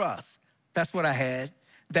joyful trust. That's what I had.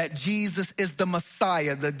 That Jesus is the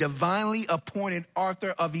Messiah, the divinely appointed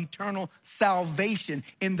author of eternal salvation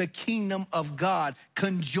in the kingdom of God,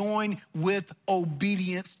 conjoined with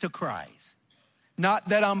obedience to Christ. Not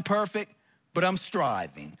that I'm perfect, but I'm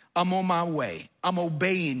striving. I'm on my way. I'm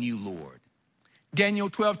obeying you, Lord. Daniel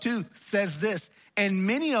 12:2 says this, and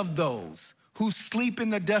many of those who sleep in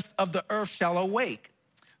the dust of the earth shall awake.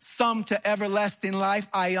 Some to everlasting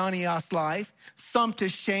life, aionios life, some to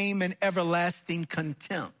shame and everlasting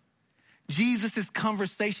contempt. Jesus'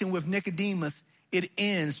 conversation with Nicodemus, it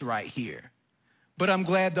ends right here. But I'm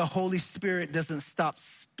glad the Holy Spirit doesn't stop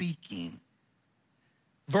speaking.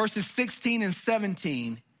 Verses 16 and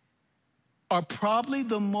 17 are probably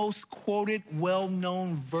the most quoted,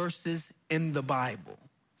 well-known verses in the Bible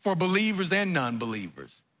for believers and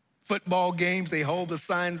non-believers. Football games, they hold the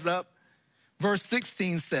signs up. Verse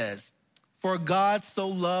 16 says, for God so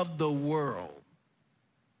loved the world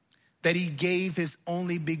that he gave his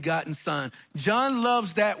only begotten son. John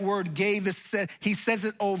loves that word gave. He says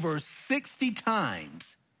it over 60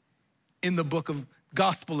 times in the book of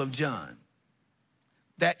Gospel of John.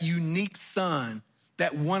 That unique son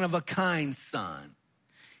that one-of-a-kind son.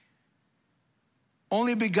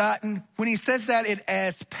 Only begotten, when he says that, it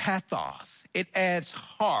adds pathos. It adds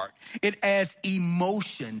heart. It adds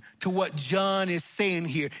emotion to what John is saying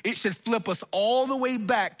here. It should flip us all the way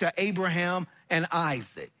back to Abraham and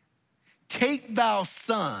Isaac. Take thou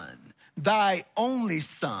son, thy only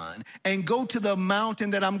son, and go to the mountain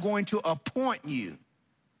that I'm going to appoint you.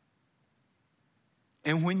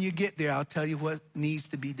 And when you get there, I'll tell you what needs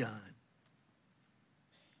to be done.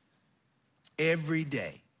 Every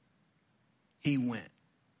day, he went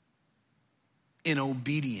in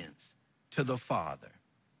obedience to the Father.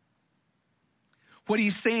 What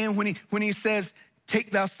he's saying when he says,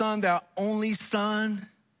 take thou son, thou only son,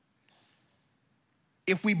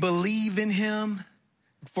 if we believe in him,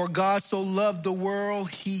 for God so loved the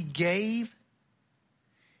world, he gave.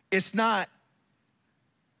 It's not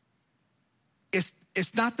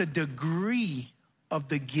the degree of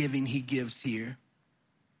the giving he gives here.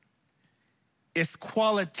 It's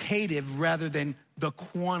qualitative rather than the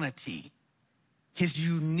quantity. His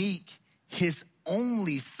unique, his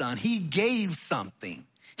only son. He gave something.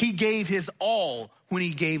 He gave his all when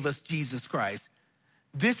he gave us Jesus Christ.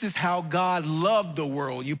 This is how God loved the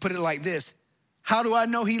world. You put it like this. How do I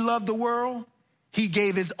know he loved the world? He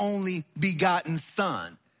gave his only begotten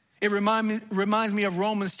son. It reminds me of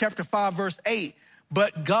Romans chapter 5, verse 8.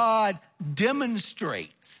 But God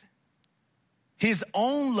demonstrates his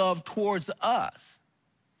own love towards us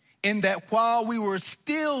in that while we were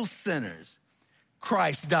still sinners,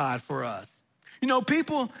 Christ died for us. You know,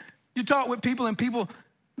 people, you talk with people and people,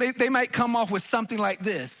 they might come off with something like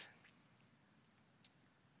this.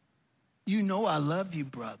 You know I love you,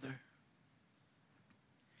 brother.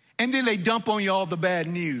 And then they dump on you all the bad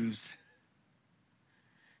news.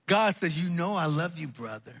 God says, you know I love you,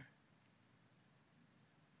 brother.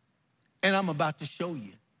 And I'm about to show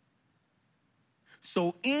you.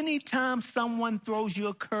 So anytime someone throws you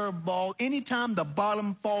a curveball, anytime the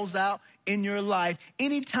bottom falls out in your life,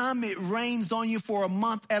 anytime it rains on you for a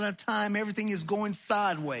month at a time, everything is going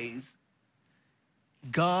sideways,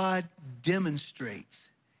 God demonstrates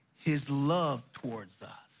his love towards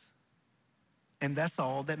us. And that's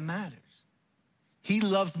all that matters. He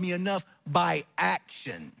loves me enough by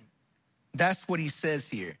action. That's what he says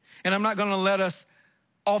here. And I'm not going to let us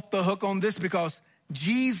off the hook on this because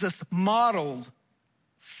Jesus modeled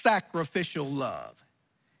sacrificial love.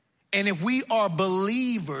 And if we are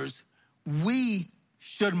believers, we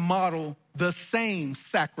should model the same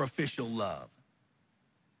sacrificial love.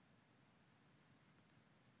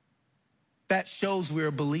 That shows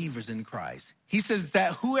we're believers in Christ. He says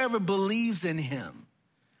that whoever believes in him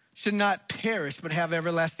should not perish but have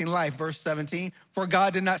everlasting life. Verse 17, for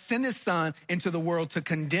God did not send his son into the world to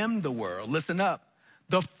condemn the world. Listen up.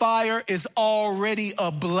 The fire is already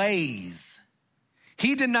ablaze.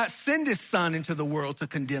 He did not send his son into the world to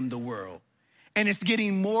condemn the world. And it's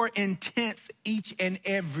getting more intense each and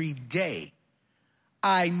every day.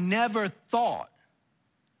 I never thought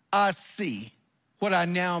I'd see what I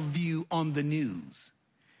now view on the news.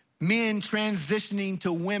 Men transitioning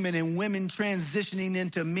to women and women transitioning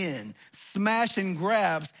into men. Smash and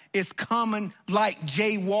grabs is common like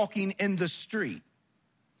jaywalking in the street.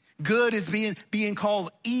 Good is being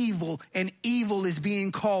called evil, and evil is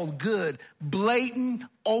being called good. Blatant,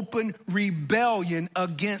 open rebellion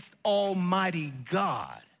against Almighty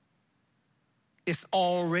God. It's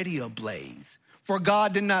already ablaze. For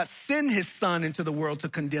God did not send his son into the world to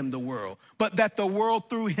condemn the world, but that the world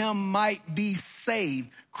through him might be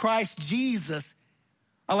saved. Christ Jesus,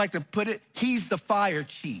 I like to put it, he's the fire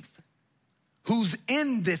chief who's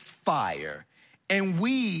in this fire. And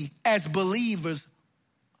we as believers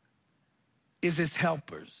is his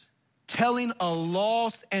helpers, telling a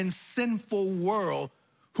lost and sinful world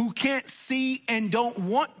who can't see and don't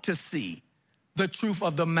want to see the truth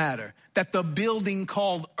of the matter, that the building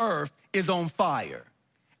called earth is on fire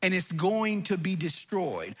and it's going to be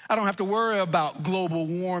destroyed. I don't have to worry about global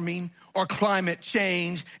warming or climate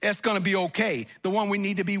change. It's going to be okay. The one we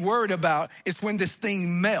need to be worried about is when this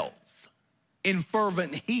thing melts in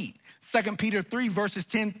fervent heat. 2 Peter 3 verses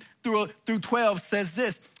 10 through 12 says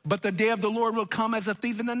this, but the day of the Lord will come as a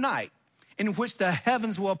thief in the night, in which the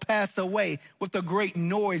heavens will pass away with a great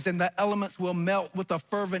noise and the elements will melt with a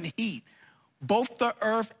fervent heat. Both the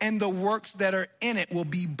earth and the works that are in it will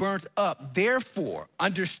be burnt up. Therefore,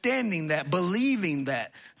 understanding that, believing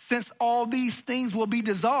that, since all these things will be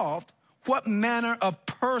dissolved, what manner of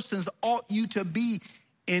persons ought you to be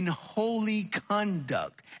in holy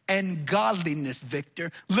conduct and godliness,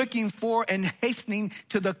 Victor, looking for and hastening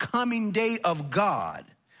to the coming day of God,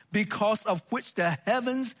 because of which the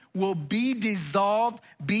heavens will be dissolved,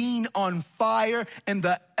 being on fire, and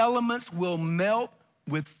the elements will melt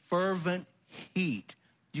with fervent heat.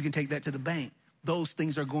 You can take that to the bank. Those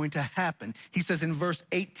things are going to happen. He says in verse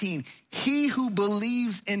 18, he who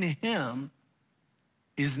believes in him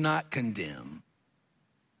is not condemned,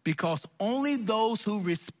 because only those who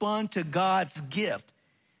respond to God's gift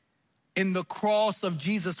in the cross of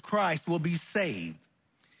Jesus Christ will be saved.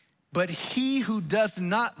 But he who does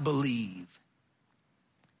not believe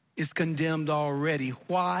is condemned already.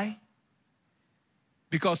 Why?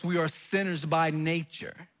 Because we are sinners by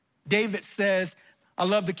nature. David says, I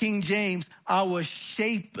love the King James, I was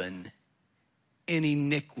shapen in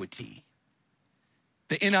iniquity.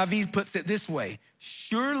 The NIV puts it this way,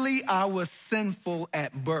 surely I was sinful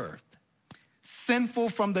at birth, sinful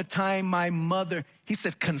from the time my mother, he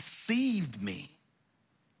said, conceived me.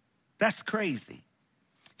 That's crazy.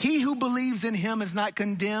 He who believes in him is not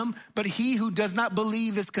condemned, but he who does not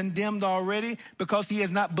believe is condemned already, because he has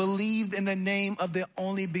not believed in the name of the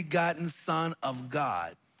only begotten Son of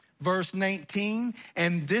God. Verse 19,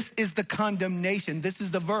 and this is the condemnation, this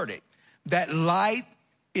is the verdict, that light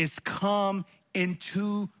is come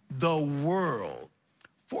into the world.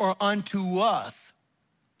 For unto us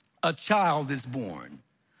a child is born,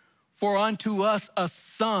 for unto us a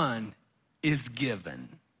son is given.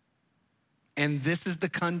 And this is the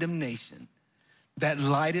condemnation, that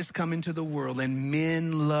light is come into the world and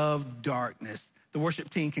men love darkness. The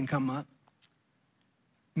worship team can come up.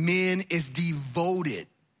 Men is devoted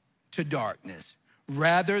to darkness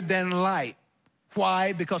rather than light.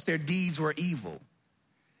 Why? Because their deeds were evil.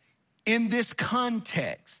 In this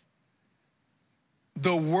context,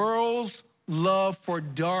 the world's love for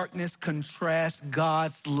darkness contrasts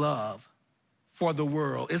God's love for the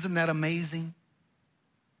world. Isn't that amazing?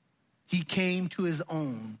 He came to his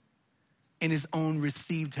own, and his own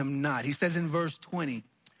received him not. He says in verse 20,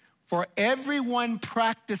 for everyone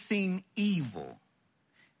practicing evil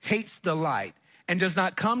hates the light and does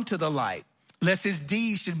not come to the light, lest his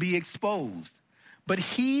deeds should be exposed. But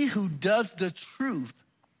he who does the truth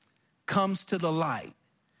comes to the light,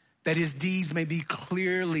 that his deeds may be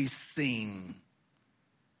clearly seen,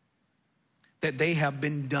 that they have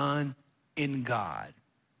been done in God.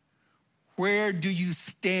 Where do you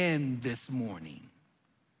stand this morning?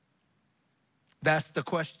 That's the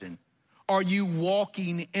question. Are you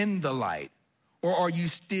walking in the light, or are you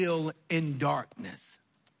still in darkness?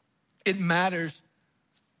 It matters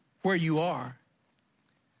where you are.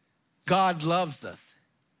 God loves us.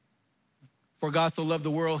 For God so loved the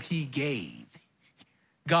world, he gave.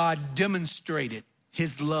 God demonstrated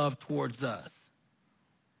his love towards us.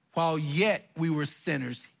 While yet we were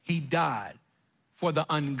sinners, he died for the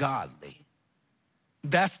ungodly.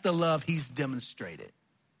 That's the love he's demonstrated.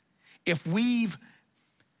 If we've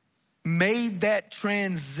made that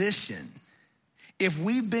transition, if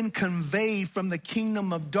we've been conveyed from the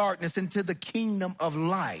kingdom of darkness into the kingdom of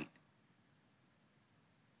light,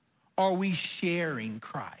 are we sharing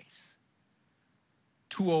Christ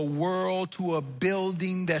to a world, to a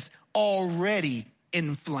building that's already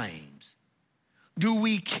in flames? Do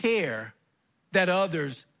we care that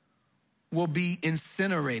others will be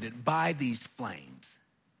incinerated by these flames?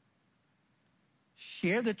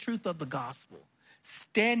 Share the truth of the gospel.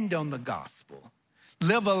 Stand on the gospel.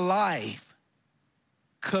 Live a life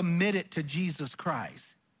committed to Jesus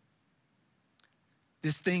Christ.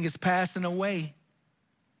 This thing is passing away.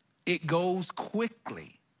 It goes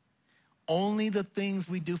quickly. Only the things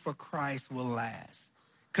we do for Christ will last.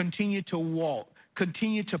 Continue to walk.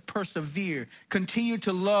 Continue to persevere. Continue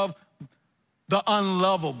to love the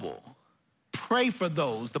unlovable. Pray for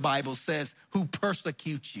those, the Bible says, who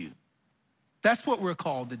persecute you. That's what we're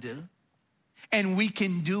called to do. And we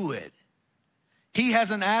can do it. He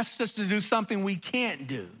hasn't asked us to do something we can't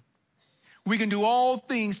do. We can do all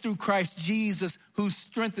things through Christ Jesus, who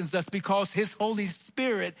strengthens us, because his Holy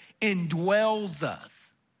Spirit indwells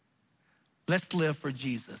us. Let's live for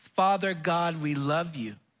Jesus. Father God, we love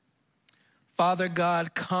you. Father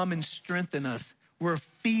God, come and strengthen us. We're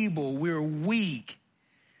feeble, we're weak.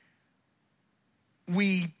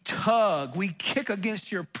 We tug, we kick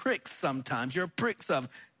against your pricks sometimes, your pricks of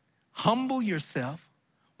humble yourself,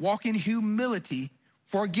 walk in humility,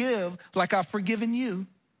 forgive like I've forgiven you,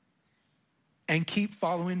 and keep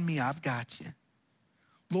following me. I've got you.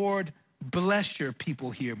 Lord, bless your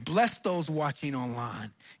people here. Bless those watching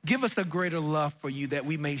online. Give us a greater love for you, that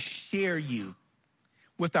we may share you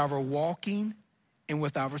with our walking and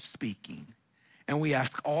with our speaking. And we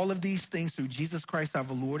ask all of these things through Jesus Christ, our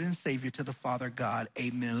Lord and Savior, to the Father God.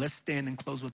 Amen. Let's stand and close with